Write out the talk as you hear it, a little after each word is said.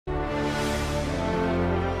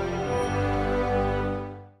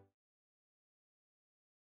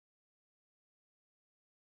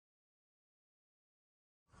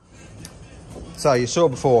So you saw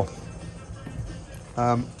before,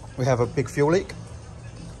 we have a big fuel leak,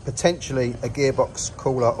 potentially a gearbox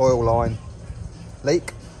cooler oil line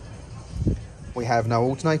leak. We have no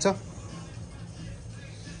alternator,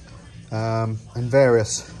 and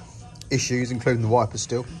various issues, including the wipers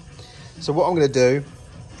still. So what I'm going to do,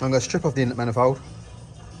 I'm going to strip off the inlet manifold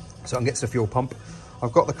so I can get to the fuel pump.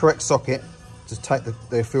 I've got the correct socket to take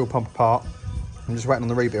the fuel pump apart. I'm just waiting on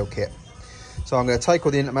the rebuild kit. So I'm going to take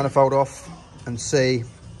all the inlet manifold off and see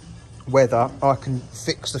whether I can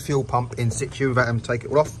fix the fuel pump in situ without having to take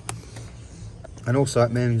it all off. And also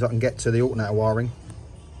it means I can get to the alternator wiring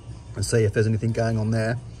and see if there's anything going on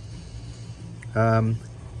there.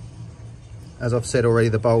 As I've said already,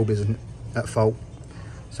 the bulb isn't at fault,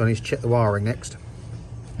 so I need to check the wiring next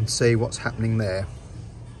and see what's happening there.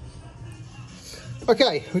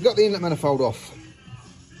 Okay, we've got the inlet manifold off.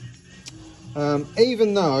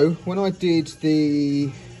 Even though when I did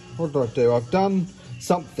the, what did I do? I've done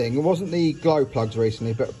something. It wasn't the glow plugs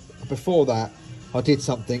recently, but before that I did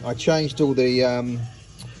something. I changed all the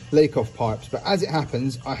leak off pipes, but as it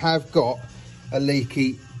happens I have got a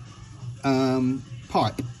leaky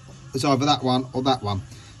pipe. It's either that one or that one.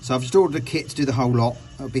 So I've just ordered a kit to do the whole lot.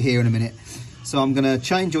 I'll be here in a minute. So I'm going to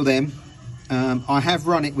change all them. I have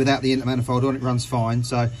run it without the inlet manifold on. It runs fine,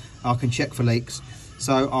 so I can check for leaks.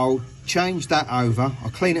 So I'll change that over.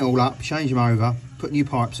 I'll clean it all up, change them over, put new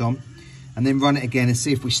pipes on, and then run it again and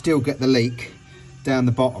see if we still get the leak down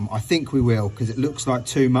the bottom. I think we will, because it looks like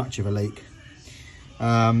too much of a leak.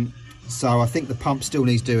 So I think the pump still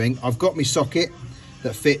needs doing. I've got my socket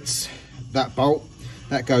that fits that bolt.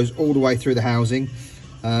 That goes all the way through the housing.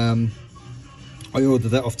 I ordered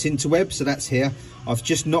that off Tinterweb, so that's here. I've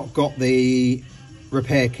just not got the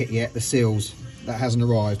repair kit yet, the seals. That hasn't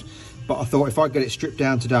arrived. But I thought if I get it stripped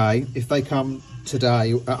down today, if they come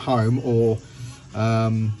today at home or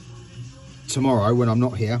tomorrow when I'm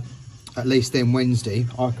not here, at least then Wednesday,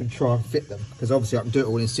 I can try and fit them. Because obviously I can do it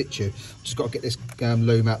all in situ. Just got to get this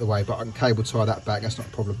loom out of the way, but I can cable tie that back, that's not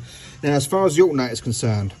a problem. Now, as far as the alternator is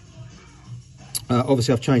concerned,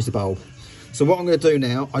 obviously I've changed the bulb. So what I'm going to do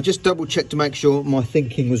now, I just double check to make sure my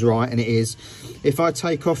thinking was right, and it is. If I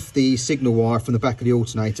take off the signal wire from the back of the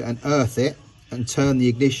alternator and earth it and turn the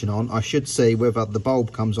ignition on, I should see whether the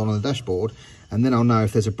bulb comes on the dashboard, and then I'll know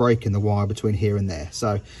if there's a break in the wire between here and there.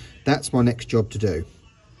 So that's my next job to do.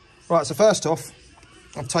 Right, so first off,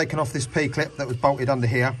 I've taken off this P-clip that was bolted under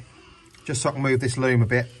here, just so I can move this loom a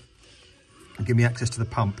bit and give me access to the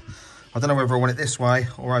pump. I don't know whether I want it this way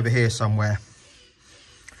or over here somewhere.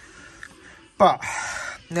 But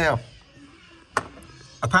now,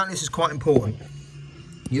 apparently this is quite important.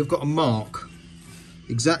 You've got to mark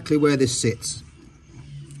exactly where this sits.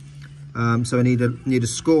 So I need a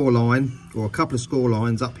score line, or a couple of score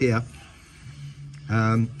lines up here,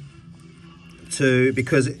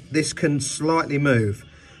 because this can slightly move,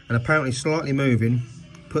 and apparently slightly moving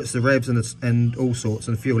puts the revs and all sorts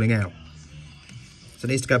and fueling out. So it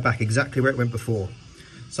needs to go back exactly where it went before.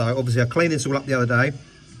 So obviously I cleaned this all up the other day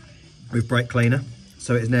with brake cleaner,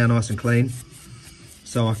 so it is now nice and clean.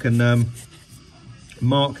 So I can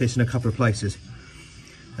mark this in a couple of places,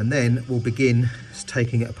 and then we'll begin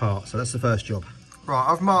taking it apart. So that's the first job. Right,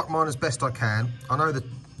 I've marked mine as best I can. I know that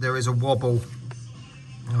there is a wobble.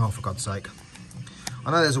 Oh, for God's sake.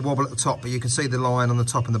 I know there's a wobble at the top, but you can see the line on the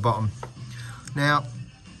top and the bottom. Now,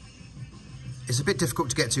 it's a bit difficult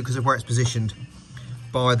to get to because of where it's positioned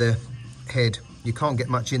by the head. You can't get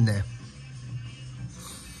much in there.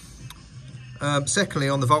 Secondly,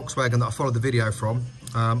 on the Volkswagen that I followed the video from,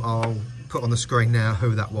 I'll put on the screen now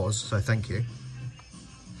who that was, so thank you.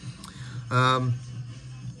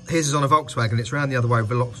 His is on a Volkswagen, it's round the other way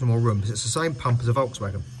with lots more room, because it's the same pump as a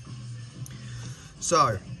Volkswagen.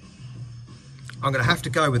 So, I'm going to have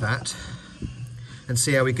to go with that and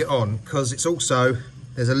see how we get on, because it's also,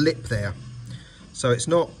 there's a lip there. So it's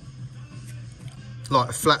not like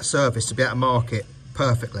a flat surface to be able to mark it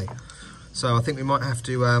perfectly. So I think we might have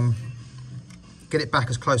to get it back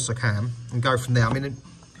as close as I can and go from there. I mean,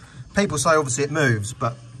 people say obviously it moves,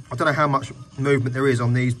 but I don't know how much movement there is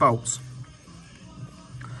on these bolts.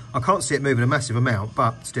 I can't see it moving a massive amount,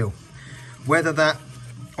 but still. Whether that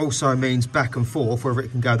also means back and forth, whether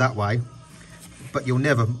it can go that way, but you'll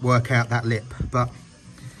never work out that lip. But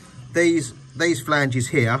these flanges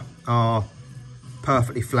here are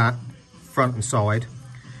perfectly flat, front and side.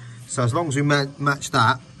 So as long as we match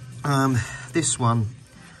that, this one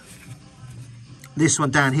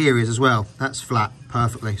down here is as well. That's flat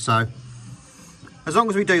perfectly. So as long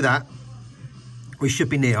as we do that, we should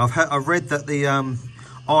be near. I've read that the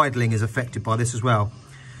idling is affected by this as well.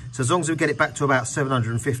 So as long as we get it back to about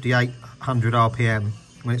 750, 800 RPM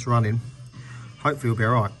when it's running, hopefully we'll be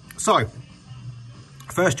all right. So,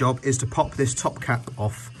 first job is to pop this top cap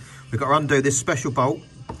off. We've got to undo this special bolt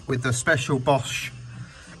with the special Bosch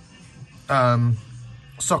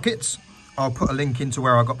sockets. I'll put a link into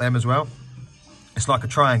where I got them as well. It's like a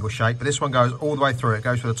triangle shape, but this one goes all the way through. It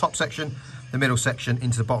goes from the top section, the middle section,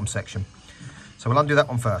 into the bottom section. So we'll undo that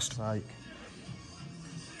one first. Well,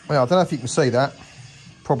 I don't know if you can see that.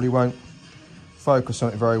 Probably won't focus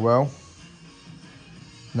on it very well.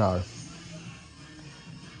 No.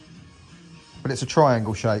 But it's a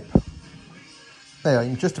triangle shape. There, you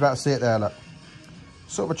can just about see it there, look.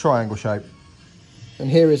 Sort of a triangle shape. And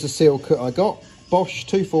here is the seal kit I got. Bosch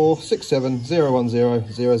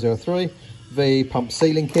 24670100003 V pump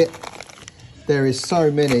sealing kit. There is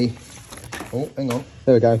so many. Oh, hang on.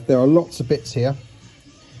 There we go. There are lots of bits here.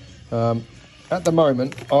 At the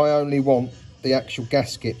moment, I only want the actual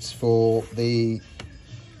gaskets for the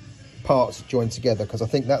parts joined together, because I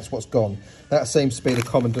think that's what's gone. That seems to be the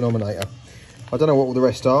common denominator. I don't know what all the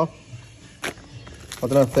rest are. I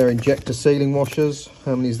don't know if they're injector sealing washers.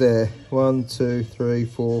 How many is there? 1, 2, 3,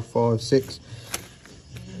 4, 5, 6.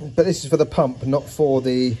 But this is for the pump, not for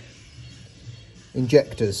the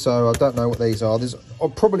injectors. So I don't know what these are. There's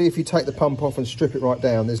probably, if you take the pump off and strip it right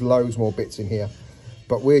down, there's loads more bits in here.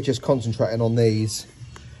 But we're just concentrating on these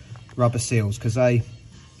rubber seals because they,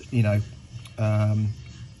 you know,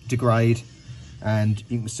 degrade, and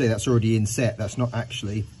you can see that's already inset. That's not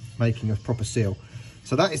actually making a proper seal.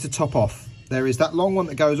 So that is the top off. There is that long one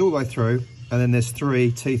that goes all the way through, and then there's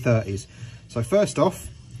 3 T30s. So first off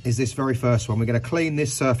is this very first one. We're going to clean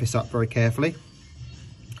this surface up very carefully,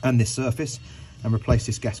 and this surface, and replace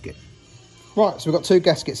this gasket. Right, so we've got 2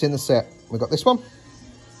 gaskets in the set. We've got this one,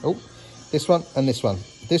 oh, this one, and this one.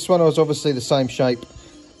 This one was obviously the same shape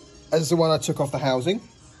as the one I took off the housing,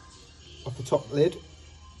 off the top lid,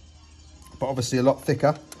 but obviously a lot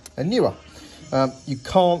thicker and newer. You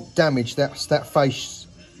can't damage that face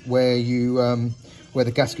where you where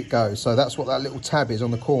the gasket goes. So that's what that little tab is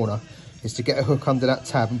on the corner, is to get a hook under that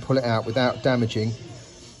tab and pull it out without damaging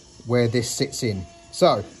where this sits in.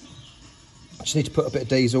 So I just need to put a bit of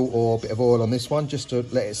diesel or a bit of oil on this one just to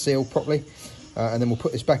let it seal properly, and then we'll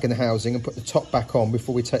put this back in the housing and put the top back on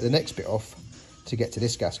before we take the next bit off to get to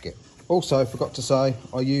this gasket. Also, forgot to say,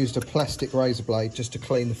 I used a plastic razor blade just to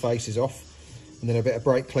clean the faces off, and then a bit of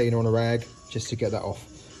brake cleaner on a rag just to get that off.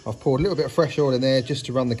 I've poured a little bit of fresh oil in there just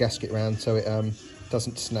to run the gasket around so it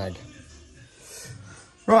doesn't snag.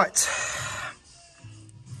 Right,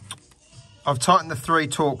 I've tightened the 3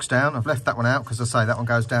 Torx down. I've left that one out because I say that one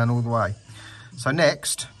goes down all the way. So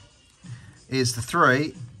next is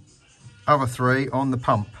the other three on the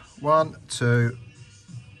pump. 1, 2,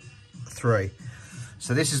 3.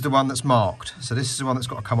 So this is the one that's marked. So this is the one that's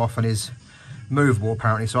got to come off and is movable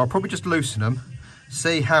apparently. So I'll probably just loosen them,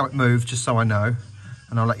 see how it moves just so I know,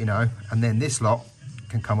 and I'll let you know. And then this lot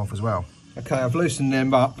can come off as well. Okay, I've loosened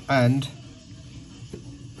them up, and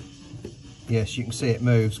yes, you can see it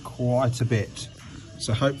moves quite a bit.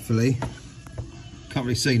 So hopefully, can't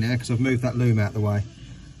really see now because I've moved that loom out of the way,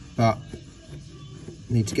 but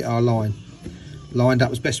need to get our line lined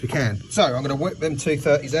up as best we can. So I'm going to whip them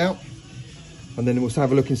 230s out, and then we'll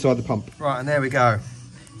have a look inside the pump. Right, and there we go.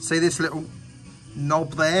 See this little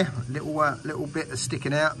knob there, little bit that's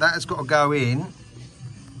sticking out? That has got to go in,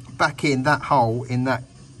 back in that hole in that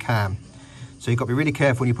cam. So you've got to be really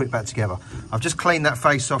careful when you put it back together. I've just cleaned that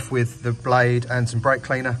face off with the blade and some brake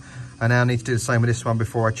cleaner, and now I need to do the same with this one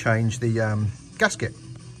before I change the gasket.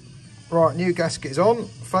 Right, new gasket is on,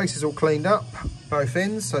 face is all cleaned up, both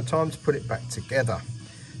ends, so time to put it back together.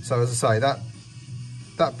 So as I say,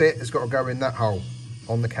 that bit has got to go in that hole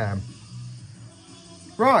on the cam.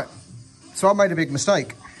 Right, so I made a big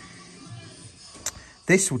mistake.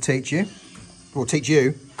 This will teach you, or teach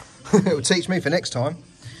you, it will teach me for next time.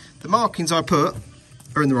 The markings I put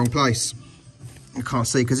are in the wrong place. You can't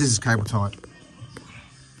see because this is cable tied.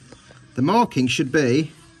 The marking should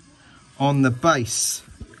be on the base.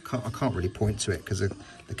 I can't really point to it because of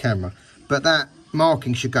the camera, but that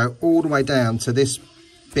marking should go all the way down to this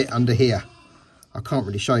bit under here. I can't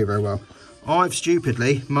really show you very well. I've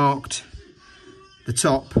stupidly marked the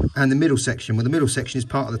top and the middle section. Well, the middle section is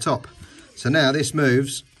part of the top. So now this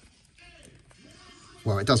moves.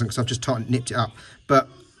 Well, it doesn't because I've just nipped it up. But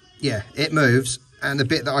yeah, it moves, and the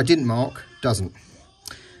bit that I didn't mark doesn't.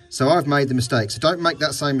 So I've made the mistake. So don't make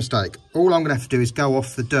that same mistake. All I'm going to have to do is go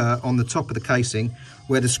off the dirt on the top of the casing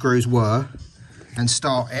where the screws were and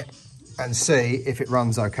start it and see if it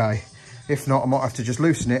runs okay. If not, I might have to just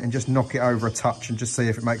loosen it and just knock it over a touch and just see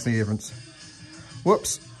if it makes any difference.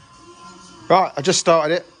 Whoops. Right, I just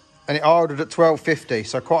started it and it idled at 1250,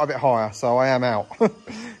 so quite a bit higher, so I am out.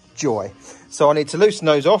 joy. So I need to loosen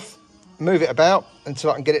those off, move it about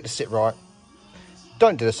until I can get it to sit right.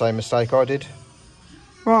 Don't do the same mistake I did.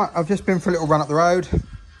 Right, I've just been for a little run up the road,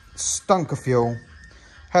 stunk of fuel,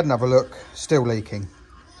 had another look, still leaking.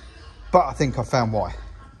 But I think I found why.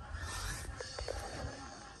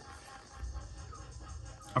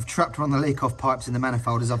 I've trapped one of the leak off pipes in the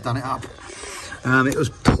manifold as I've done it up. It was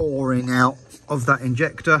pouring out of that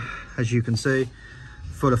injector, as you can see,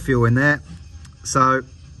 full of fuel in there. So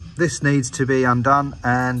this needs to be undone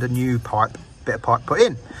and a new bit of pipe put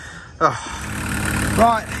in.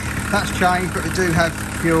 Right, that's changed, but we do have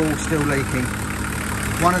fuel still leaking.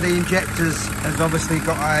 One of the injectors has obviously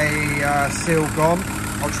got a seal gone.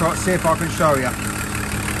 I'll try to see if I can show you.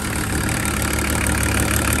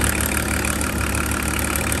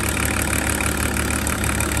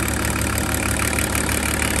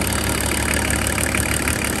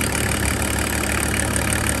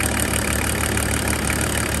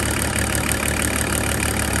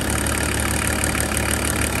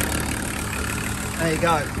 There you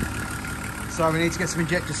go. So we need to get some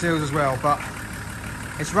injector seals as well, but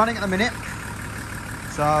it's running at the minute,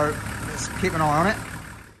 so let's keep an eye on it.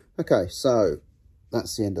 Okay, so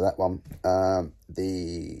that's the end of that one.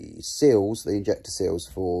 The seals, the injector seals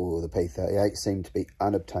for the P38 seem to be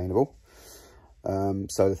unobtainable.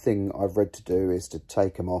 So the thing I've read to do is to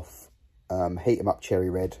take them off, heat them up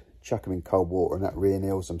cherry red, chuck them in cold water, and that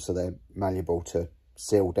re-anneals them so they're malleable to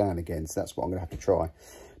seal down again. So that's what I'm going to have to try.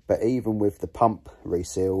 But even with the pump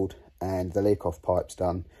resealed and the leak off pipes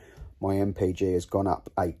done, my MPG has gone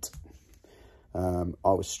up 8. I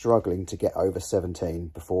was struggling to get over 17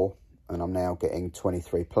 before, and I'm now getting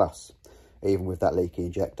 23 plus, even with that leaky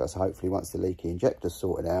injector. So hopefully once the leaky injector's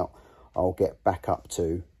sorted out, I'll get back up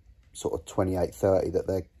to sort of 28, 30 that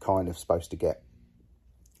they're kind of supposed to get,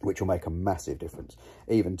 which will make a massive difference.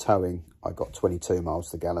 Even towing, I got 22 miles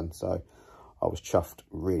per gallon, so I was chuffed,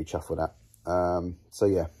 really chuffed with that. So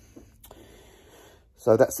yeah,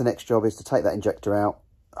 so that's the next job, is to take that injector out.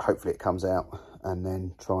 Hopefully it comes out and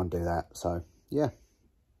then try and do that. So yeah,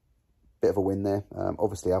 bit of a win there.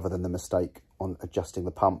 Obviously, other than the mistake on adjusting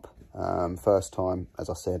the pump, first time, as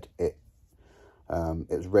I said, it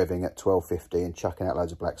was revving at 1250 and chucking out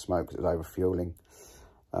loads of black smoke because it was over fueling.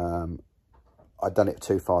 I'd done it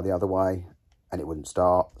too far the other way and it wouldn't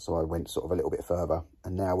start, so I went sort of a little bit further,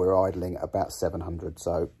 and now we're idling at about 700,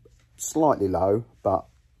 so slightly low, but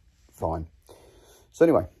fine. So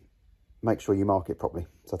anyway, make sure you mark it properly.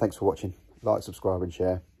 So thanks for watching. Like, subscribe and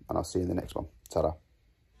share, and I'll see you in the next one. Ta-da.